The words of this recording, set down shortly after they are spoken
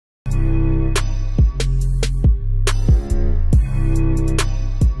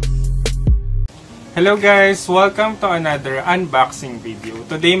Hello guys! Welcome to another unboxing video.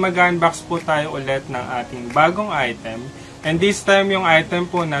 Today mag-unbox po tayo ulit ng ating bagong item. And this time yung item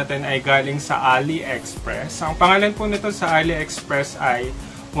po natin ay galing sa Aliexpress. Ang pangalan po nito sa Aliexpress ay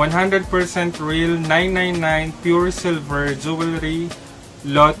 100% real 999 pure silver jewelry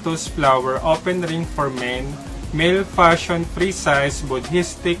Lotus flower open ring for men, male fashion free size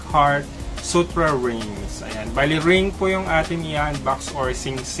Buddhistic heart Sutra rings. Ayan, bali ring po yung ating i-unbox or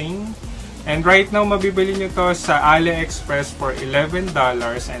sing-sing. And right now, mabibili nyo to sa Aliexpress for $11.60.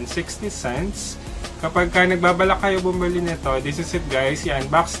 Kapag nagbabalak kayo bumili nito, this is it guys.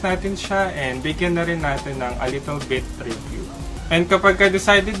 I-unbox natin siya and bigyan na rin natin ng a little bit review. And kapag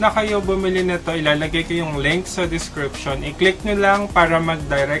decided na kayo bumili nito, ilalagay ko yung link sa description. I-click nyo lang para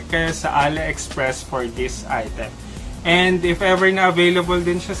mag-direct kayo sa Aliexpress for this item. And if ever na available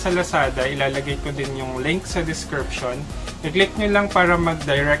din siya sa Lazada, ilalagay ko din yung link sa description. I-click nyo lang para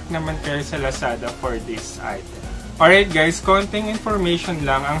mag-direct naman kayo sa Lazada for this item. Alright guys, konting information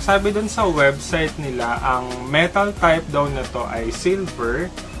lang. Ang sabi dun sa website nila, ang metal type daw na to ay silver.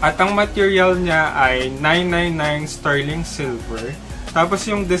 At ang material niya ay 999 sterling silver. Tapos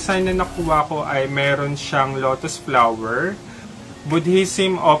yung design na nakuha ko ay meron siyang lotus flower,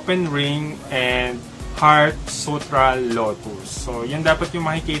 Buddhism open ring, and heart sutra lotus. So yun dapat yung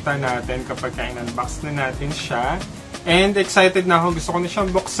makikita natin kapag in-unbox na natin siya. And excited na ako. Gusto ko na siyang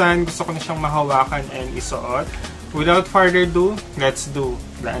buksan. Gusto ko na siyang mahawakan and isuot. Without further ado, let's do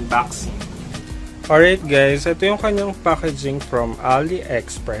the unboxing. Alright guys, ito yung kanyang packaging from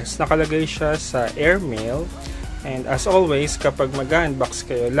Aliexpress. Nakalagay siya sa airmail. And as always, kapag mag-unbox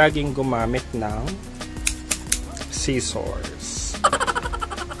kayo, laging gumamit ng scissors.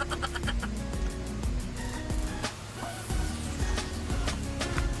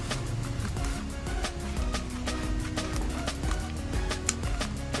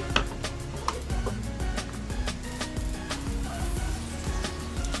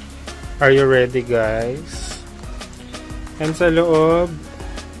 Are you ready guys? And sa loob,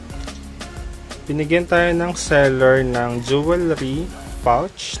 binigyan tayo ng seller ng jewelry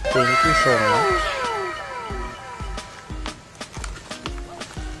pouch. Thank you so much.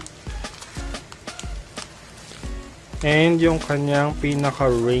 And yung kanyang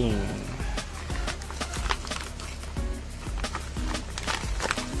pinaka-ring.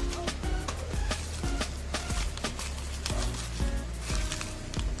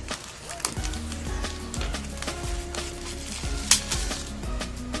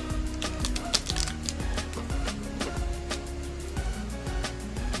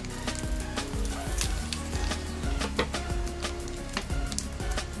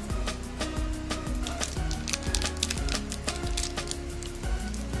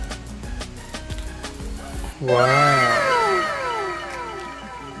 Wow!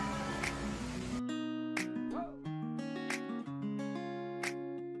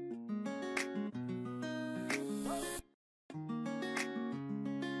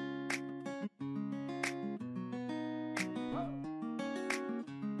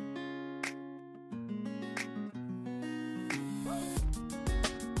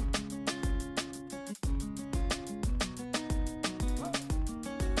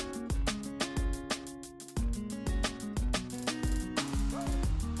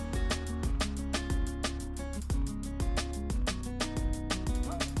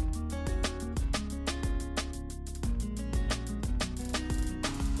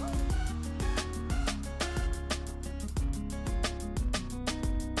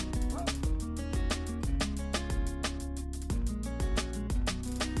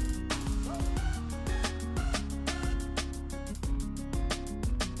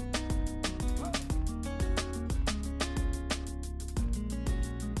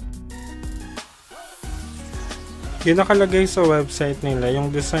 Yung nakalagay sa website nila,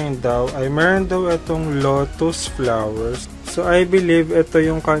 yung design daw ay meron daw itong lotus flowers. So I believe ito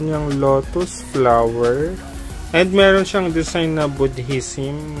yung kanyang lotus flower. And meron siyang design na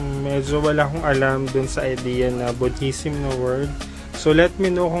Buddhism. Medyo wala akong alam dun sa idea na Buddhism na word. So let me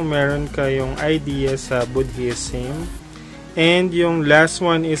know kung meron kayong idea sa Buddhism. And yung last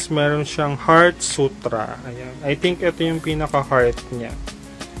one is meron siyang heart sutra. Ayan. I think ito yung pinaka-heart niya.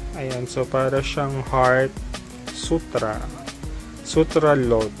 Ayan. So para siyang heart Sutra. Sutra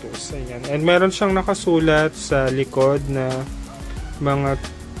Lotus. Ayan. And meron siyang nakasulat sa likod na mga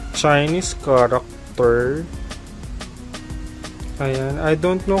Chinese character. Ayan. I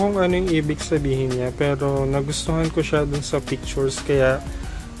don't know kung ano yung ibig sabihin niya, pero nagustuhan ko siya dun sa pictures, kaya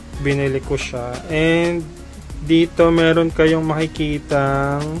binili ko siya. And dito meron kayong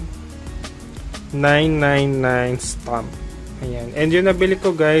makikitang 999 stamp. Ayan. And yung nabili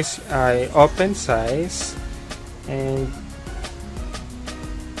ko guys ay open size. And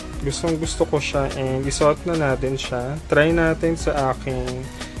gustong gusto ko siya. And isuot na natin siya. Try natin sa aking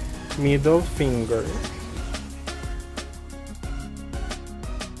middle finger.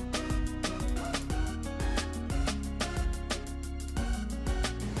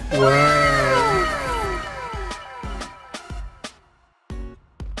 Wow!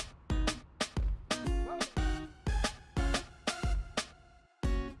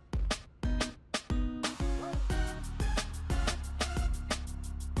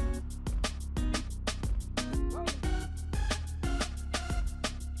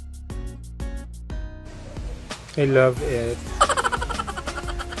 I love it.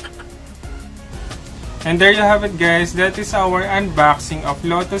 And there you have it guys. That is our unboxing of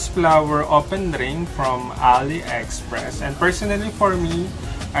Lotus Flower Open Ring from Aliexpress. And personally for me,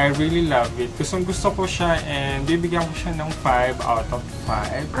 I really love it. Gusto ko siya and bibigyan ko siya ng 5 out of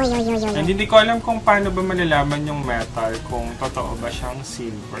 5. And hindi ko alam kung paano ba malalaman yung metal, kung totoo ba siyang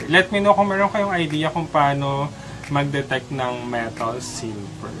silver. Let me know kung meron kayong idea kung paano mag-detect ng metal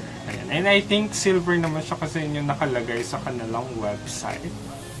silver. Ayan. And I think silver naman siya kasi yun yung nakalagay sa kanilang website.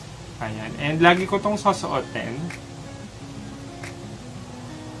 Ayan. And lagi ko itong susuotin.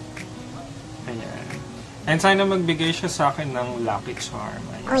 Ayan. And sana magbigay siya sa akin ng lucky charm.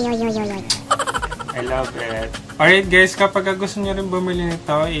 Ayan. I love it. Alright guys, kapag gusto nyo rin bumili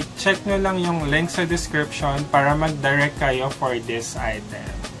nito, i-check nyo lang yung link sa description para mag-direct kayo for this item.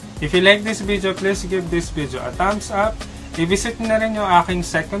 If you like this video, please give this video a thumbs up. I-visit na rin yung aking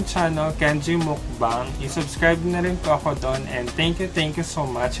second channel, Kenji Mukbang. I-subscribe na rin po ako doon. And thank you so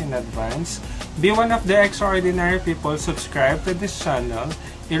much in advance. Be one of the extraordinary people, subscribe to this channel.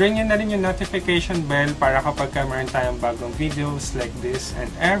 I-ring nyo na rin yung notification bell para kapag meron tayong bagong videos like this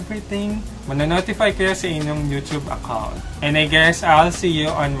and everything, manonotify kayo sa inyong YouTube account. And I guess I'll see you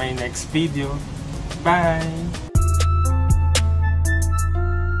on my next video. Bye!